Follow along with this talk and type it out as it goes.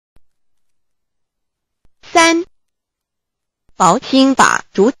宝心法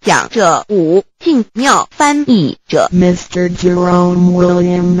主讲者吴敬妙，翻译者 Mr. Jerome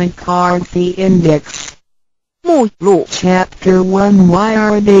William McCarthy Index。 目录 Chapter 1 Why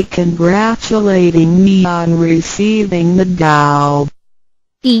are they congratulating me on receiving the Tao？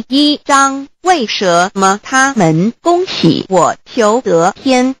 第1章，为什么他们恭喜我求得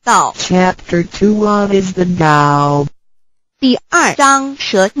天道？ Chapter 2 What is the Tao？ 第2章，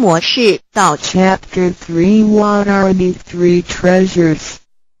什么是道？ Chapter 3 What are the three treasures？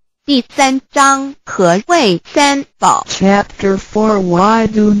 第3章，何谓三宝？ Chapter 4 Why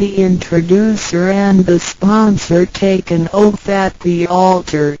do the introducer and the sponsor take an oath at the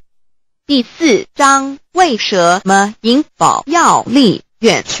altar？ 第4章，为什么引宝要立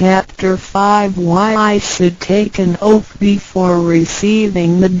愿？ Chapter 5 Why I should take an oath before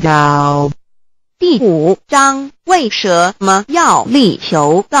receiving the Tao？ 第5章，为什么要立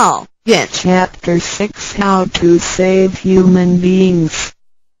求道愿？ Chapter 6 How to save human beings？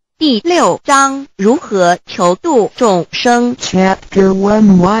 第6章，如何求度众生？ Chapter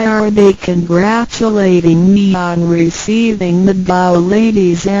 1 Why are they congratulating me on receiving the Tao?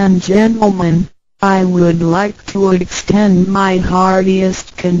 Ladies and gentlemen, I would like to extend my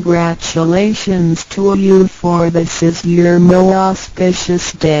heartiest congratulations to you, for this is your most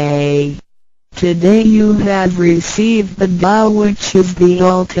auspicious day. Today you have received the Tao, which is the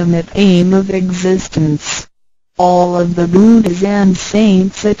ultimate aim of existence. All of the Buddhas and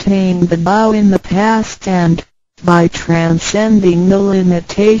saints attained the Tao in the past and, by transcending the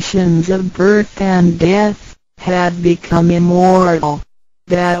limitations of birth and death, had become immortal.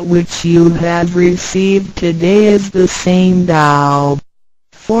 That which you have received today is the same Tao.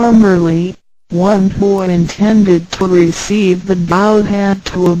 Formerly, one who intended to receive the Tao had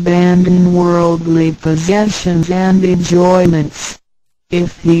to abandon worldly possessions and enjoyments.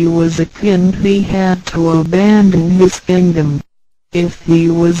 If he was a king, he had to abandon his kingdom. If he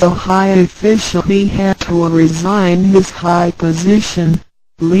was a high official, he had to resign his high position,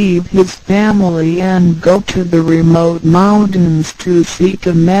 leave his family and go to the remote mountains to seek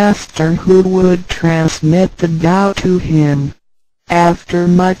a master who would transmit the Tao to him. After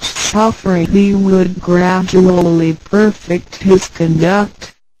much suffering, he would gradually perfect his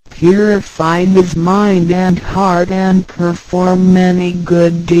conduct, purify his mind and heart, and perform many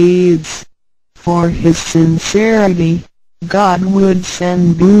good deeds. For his sincerity, God would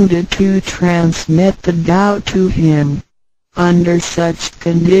send Buddha to transmit the Tao to him. Under such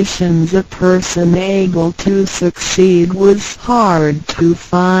conditions, a person able to succeed was hard to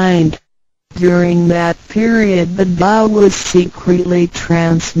find. During that period, the Tao was secretly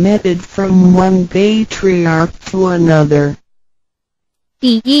transmitted from one patriarch to another.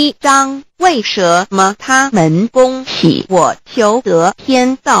 第1章，为什么他们恭喜我求得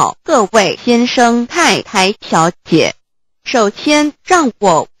天道？各位先生、太太、小姐，首先让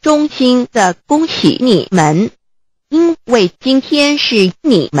我衷心地恭喜你们，因为今天是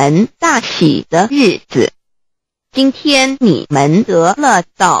你们大喜的日子。今天你们得了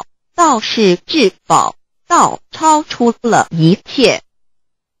道，道是至宝，道超出了一切。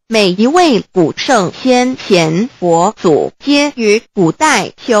每一位古圣先贤佛祖皆于古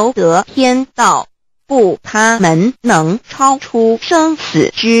代求得天道，故他们能超出生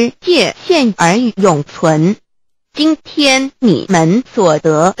死之界限而永存。今天你们所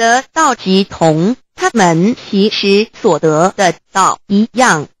得的道即同他们其实所得的道一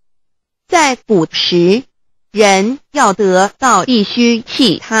样。在古时，人要得道必须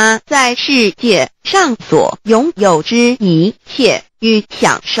弃他在世界上所拥有之一切与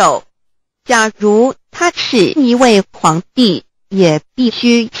享受。假如他是一位皇帝，也必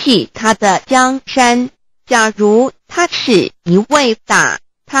须弃他的江山；假如他是一位大，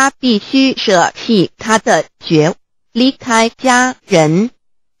他必须舍弃他的爵，离开家人，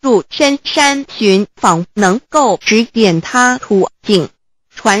入深山寻访能够指点他途径，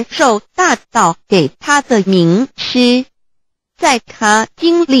传授大道给他的名师。在他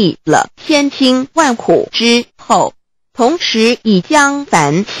经历了千辛万苦之后，同时已将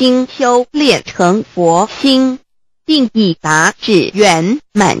凡心修炼成佛心，并已达至圆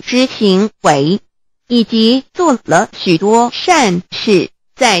满之行为，以及做了许多善事，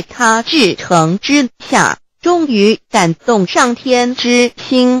在他至诚之下，终于感动上天之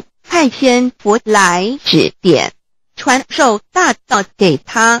心，派仙佛来指点，传授大道给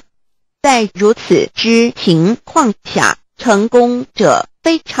他。在如此之情况下，成功者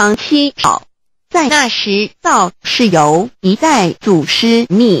非常稀少。在那时，道是由一代祖师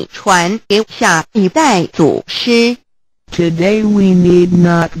秘传给下一代祖师。Today we need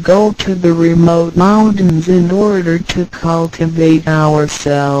not go to the remote mountains in order to cultivate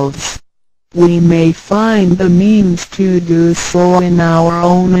ourselves. We may find the means to do so in our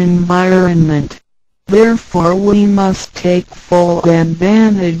own environment. Therefore we must take full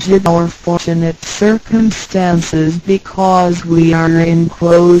advantage of our fortunate circumstances because we are in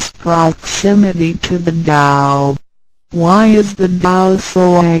close proximity to the Tao. Why is the Tao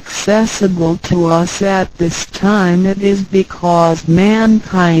so accessible to us at this time? It is because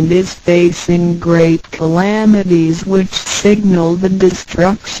mankind is facing great calamities which signal the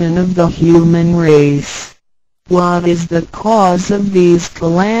destruction of the human race. What is the cause of these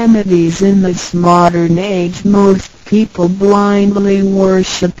calamities in this modern age? Most people blindly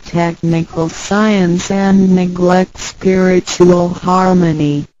worship technical science and neglect spiritual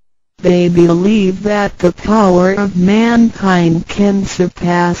harmony. They believe that the power of mankind can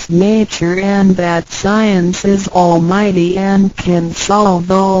surpass nature and that science is almighty and can solve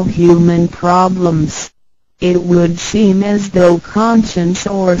all human problems. It would seem as though conscience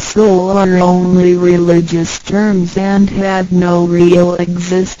or soul are only religious terms and had no real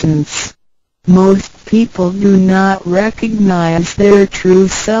existence. Most people do not recognize their true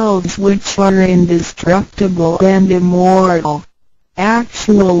selves, which are indestructible and immortal.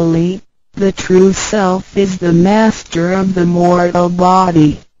 Actually, the true self is the master of the mortal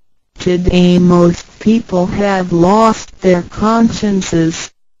body. Today most people have lost their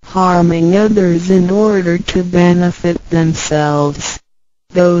consciences, harming others in order to benefit themselves.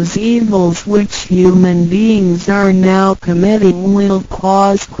 Those evils which human beings are now committing will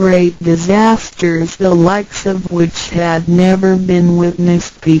cause great disasters, the likes of which had never been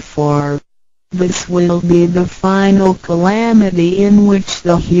witnessed before. This will be the final calamity in which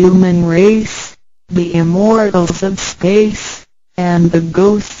the human race, the immortals of space, and the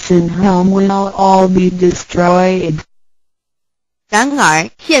ghosts in hell will all be destroyed. 然而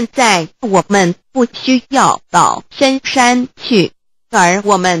现在我们不需要到深山去，而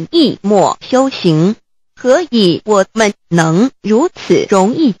我们一默修行，何以我们能如此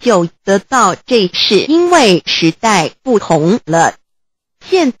容易就得到这事？因为时代不同了。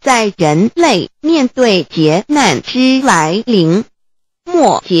现在人类面对劫难之来临，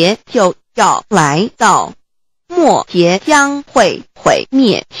末劫就要来到，末劫将会毁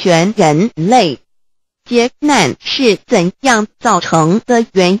灭全人类。劫难是怎样造成的？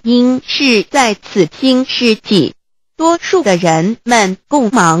原因是在此新世纪，多数的人们共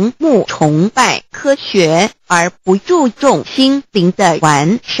盲目崇拜科学，而不注重心灵的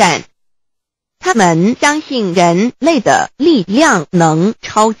完善。他们相信人类的力量能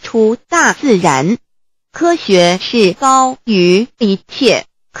超出大自然，科学是高于一切，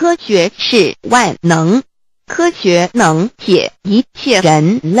科学是万能，科学能解一切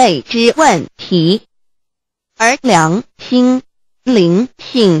人类之问题。而良心、灵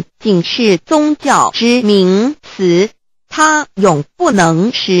性仅是宗教之名词，它永不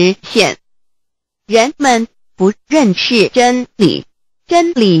能实现。人们不认识真理，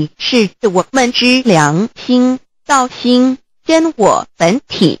真理是我们之良心、道心、真我本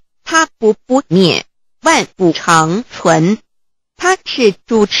体，它不灭，万物长存。它是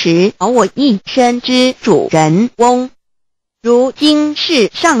主持我一生之主人翁。如今世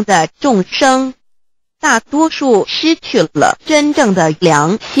上的众生，大多数失去了真正的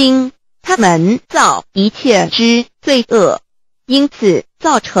良心，他们造一切之罪恶，因此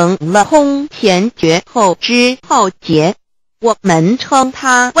造成了空前绝后之浩劫。我们称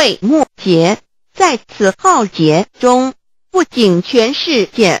它为末劫。在此浩劫中，不仅全世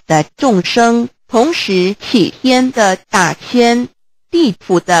界的众生，同时起天的大千、地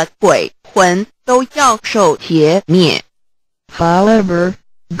府的鬼魂都要受劫灭。However,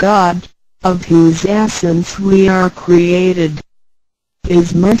 God, of whose essence we are created,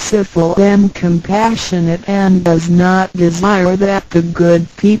 is merciful and compassionate and does not desire that the good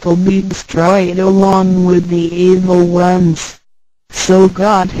people be destroyed along with the evil ones. So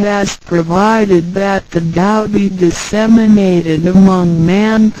God has provided that the Tao be disseminated among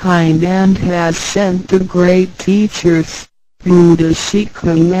mankind and has sent the great teachers, Buddha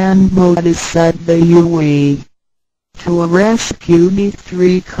Shikung and Bodhisattva Yui, to rescue the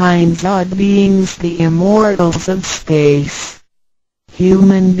three kinds of beings, the immortals of space,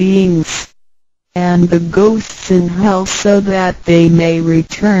 human beings, and the ghosts in hell, so that they may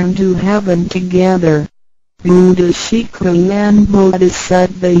return to heaven together. Buddha Shikung and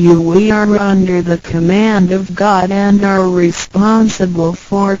Bodhisattva Yui are under the command of God and are responsible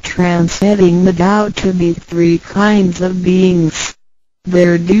for transmitting the Tao to the three kinds of beings.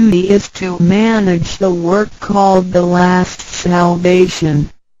 Their duty is to manage the work called the last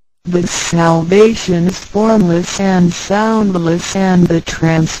salvation. This salvation is formless and soundless, and the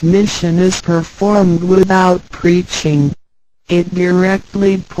transmission is performed without preaching. It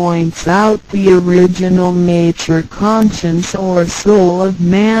directly points out the original nature, conscience or soul of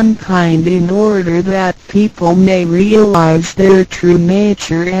mankind in order that people may realize their true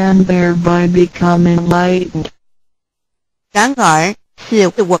nature and thereby become enlightened. 然而，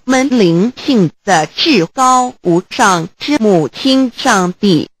是我们灵性的至高无上之母亲上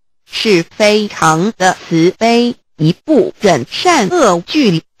帝，是非常的慈悲，一不忍善恶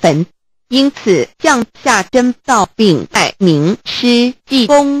俱焚。因此降下真道并拜名师济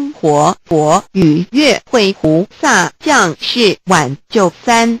公活佛与月慧菩萨降世挽救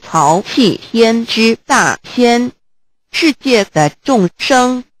三曹弃天之大仙，世界的众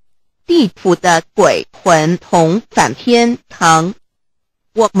生，地府的鬼魂同返天堂。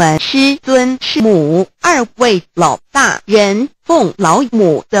我们师尊师母二位老大人奉老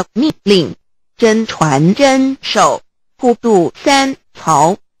母的命令，真传真守，普渡三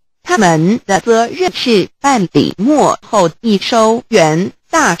曹。他们的责任是办理末后一收圆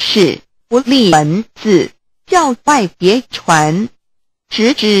大事，不立文字，教外别传，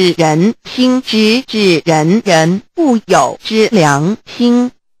直指人心，直指人人不有之良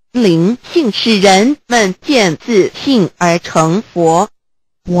心。灵性使人们见自信而成佛。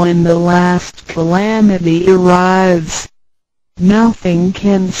When the last calamity arrives, nothing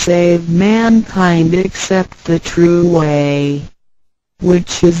can save mankind except the true way,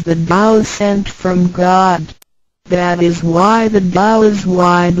 which is the Tao sent from God. That is why the Tao is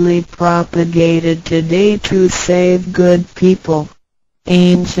widely propagated today to save good people.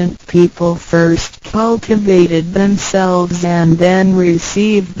 Ancient people first cultivated themselves and then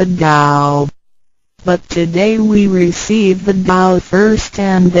received the Tao. But today we receive the Tao first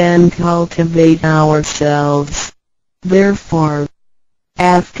and then cultivate ourselves. Therefore,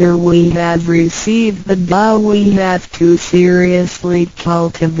 after we have received the Tao, we have to seriously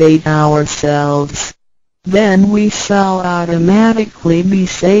cultivate ourselves. Then we shall automatically be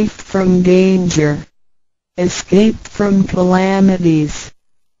safe from danger, escape from calamities,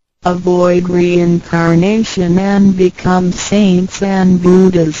 avoid reincarnation and become saints and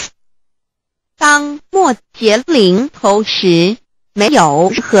Buddhas. 当末劫临头时，没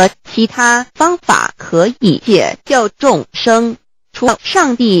有任何其他方法可以解救众生，除了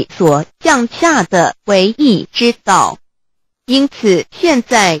上帝所降下的唯一之道。因此现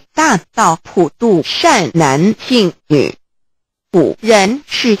在大道普渡善男信女，古人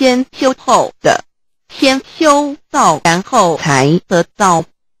是先修后的，先修道然后才得道，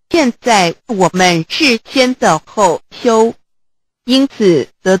现在我们是先的后修。因此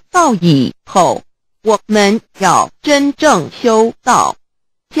得道以后，我们要真正修道，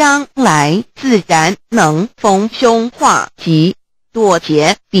将来自然能逢凶化吉，躲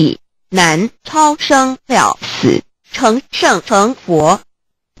劫避难，超生了死，成圣成佛。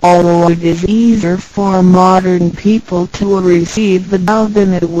Although it is easier for modern people to receive the Tao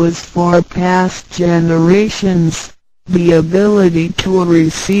than it was for past generations, the ability to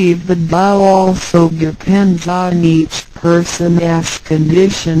receive the Tao also depends on each person's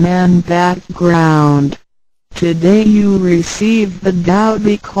condition and background. Today you receive the Tao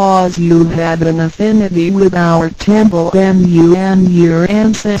because you had an affinity with our temple and you and your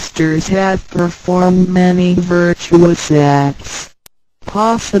ancestors have performed many virtuous acts.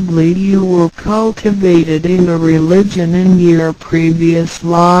 Possibly you were cultivated in a religion in your previous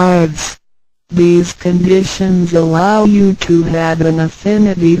lives. These conditions allow you to have an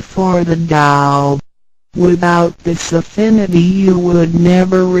affinity for the Tao. Without this affinity you would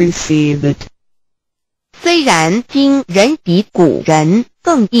never receive it. 虽然今人比古人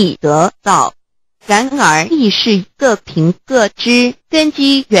更易得道，然而亦是各凭各知，根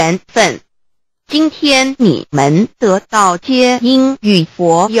基缘分。今天你们得道皆因与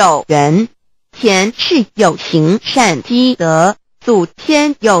佛有缘，前世有行善积德，祖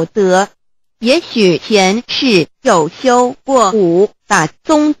先有德，也许前世有修过武打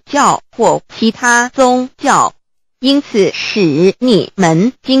宗教或其他宗教，因此使你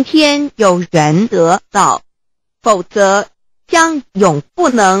们今天有缘得道，否则将永不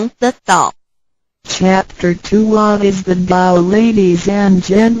能得道。Chapter 2 What is the Tao? Ladies and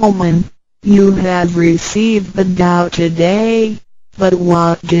gentlemen, you have received the Tao today, but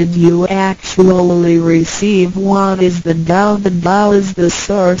what did you actually receive? What is the Tao? The Tao is the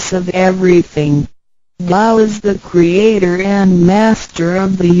source of everything. Tao is the creator and master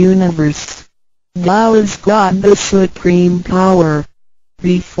of the universe. Tao is God, the supreme power.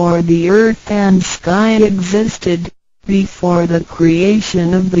 Before the earth and sky existed, before the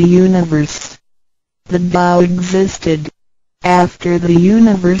creation of the universe, the Tao existed. After the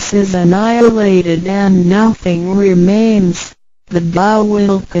universe is annihilated and nothing remains, The Tao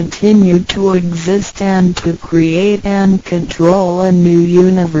will continue to exist and to create and control a new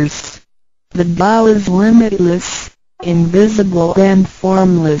universe. The Tao is limitless, invisible and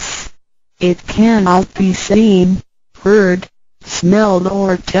formless. It cannot be seen, heard, smelled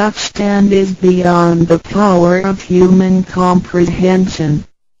or touched and is beyond the power of human comprehension.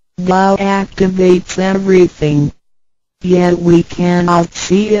 Tao activates everything. Yet we cannot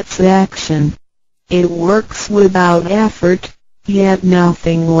see its action. It works without effort, yet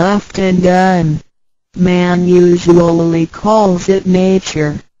nothing left undone. Man usually calls it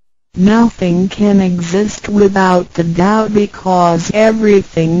nature. Nothing can exist without the Tao because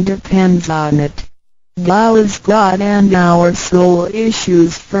everything depends on it. Tao is God and our soul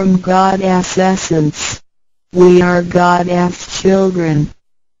issues from God's essence. We are God's children.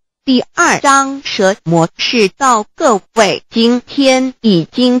 第2章蛇魔是道，各位今天已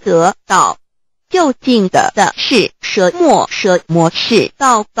经得到。究竟的是蛇魔，蛇魔是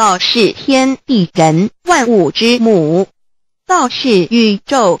道，道是天地人万物之母，道是宇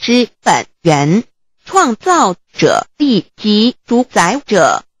宙之本源，创造者亦即主宰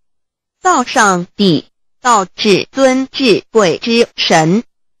者。道上帝，道至尊至贵之神。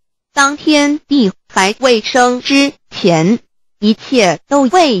当天地还未生之前，一切都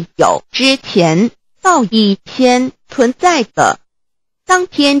未有之前，道已先存在的。当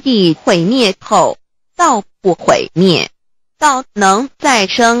天地毁灭后，道不毁灭，道能再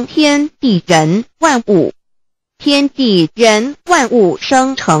生天地人万物。天地人万物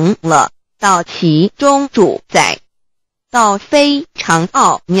生成了，道其中主宰。道非常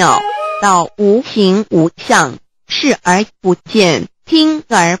奥妙，道无形无相，视而不见，听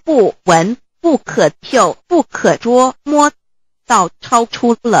而不闻，不可嗅，不可捉摸。道超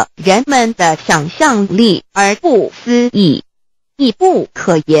出了人们的想象力而不思议，亦不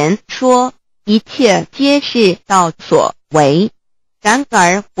可言说，一切皆是道所为。然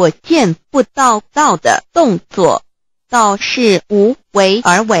而我见不到道的动作，道是无为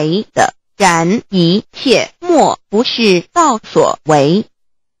而为的，然一切莫不是道所为。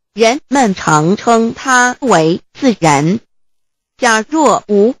人们常称它为自然。假若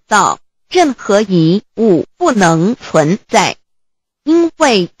无道，任何一物不能存在，因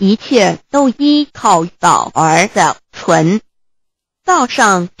为一切都依靠道而的存。道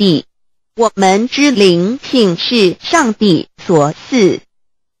上帝，我们之灵性是上帝所赐，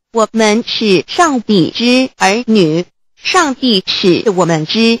我们是上帝之儿女，上帝是我们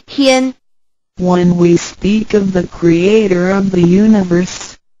之天。When we speak of the creator of the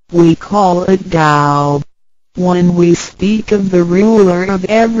universe, we call it Tao. When we speak of the ruler of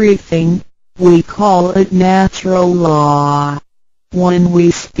everything, we call it natural law. When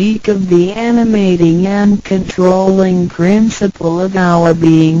we speak of the animating and controlling principle of our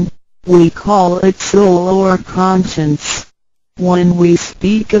being, we call it soul or conscience. When we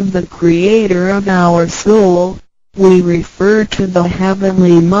speak of the creator of our soul, we refer to the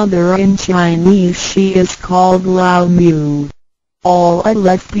Heavenly Mother. In Chinese she is called Lao Mu. All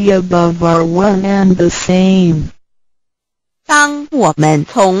of the above are one and the same. 当我们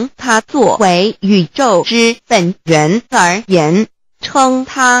从它作为宇宙之本源而言，称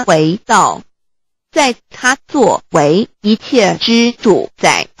它为道；在它作为一切之主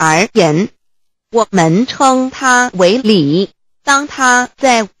宰而言，我们称它为理。当它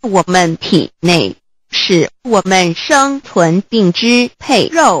在我们体内，使我们生存并支配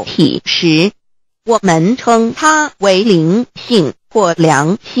肉体时，我们称它为灵性或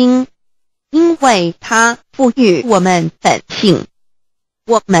良心，因为它赋予我们本性。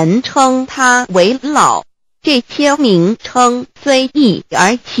我们称它为老，这些名称虽异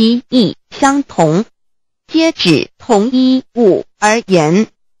而其义相同，皆指同一物而言。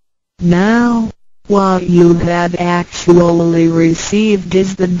Now, what you have actually received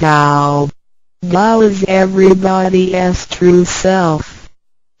is the Tao. Tao is everybody's true self.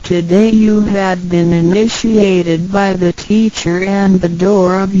 Today you have been initiated by the teacher and the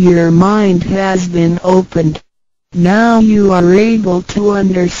door of your mind has been opened. Now you are able to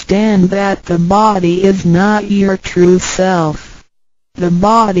understand that the body is not your true self. The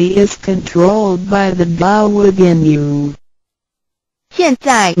body is controlled by the Tao within you. 现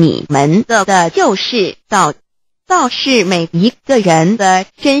在你们得的就是道，道是每一个人的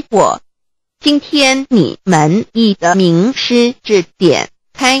真我。今天你们已得名师指点，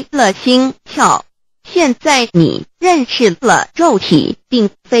开了心窍。现在你认识了肉体并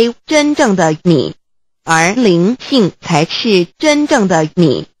非真正的你，而灵性才是真正的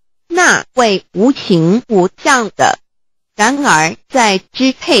你，那位无形无相的。然而在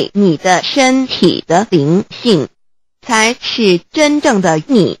支配你的身体的灵性，才是真正的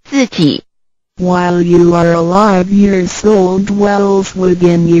你自己。While you are alive, your soul dwells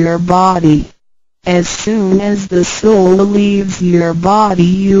within your body. As soon as the soul leaves your body,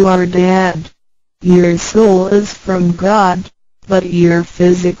 you are dead. Your soul is from God, but your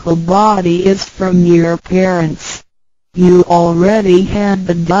physical body is from your parents. You already had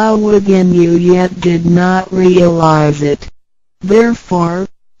the Tao within you, yet did not realize it. Therefore,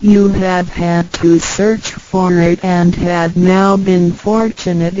 you have had to search for it and had now been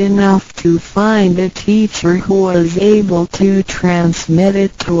fortunate enough to find a teacher who was able to transmit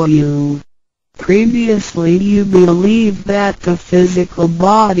it to you. Previously you believed that the physical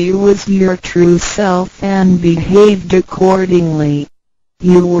body was your true self and behaved accordingly.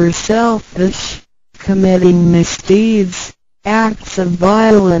 You were selfish, committing misdeeds, acts of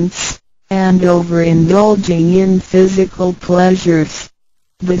violence, and overindulging in physical pleasures.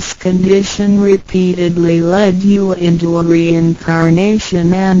 This condition repeatedly led you into a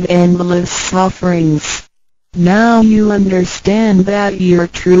reincarnation and endless sufferings. Now you understand that your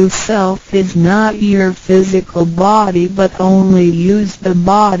true self is not your physical body but only use the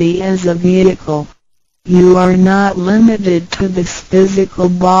body as a vehicle. You are not limited to this physical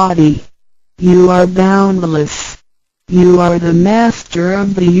body. You are boundless. You are the master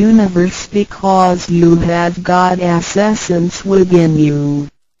of the universe because you have God's essence within you.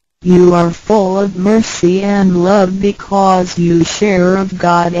 You are full of mercy and love because you share of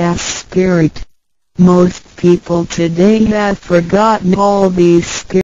God's spirit. Most people today have forgotten all these spiritual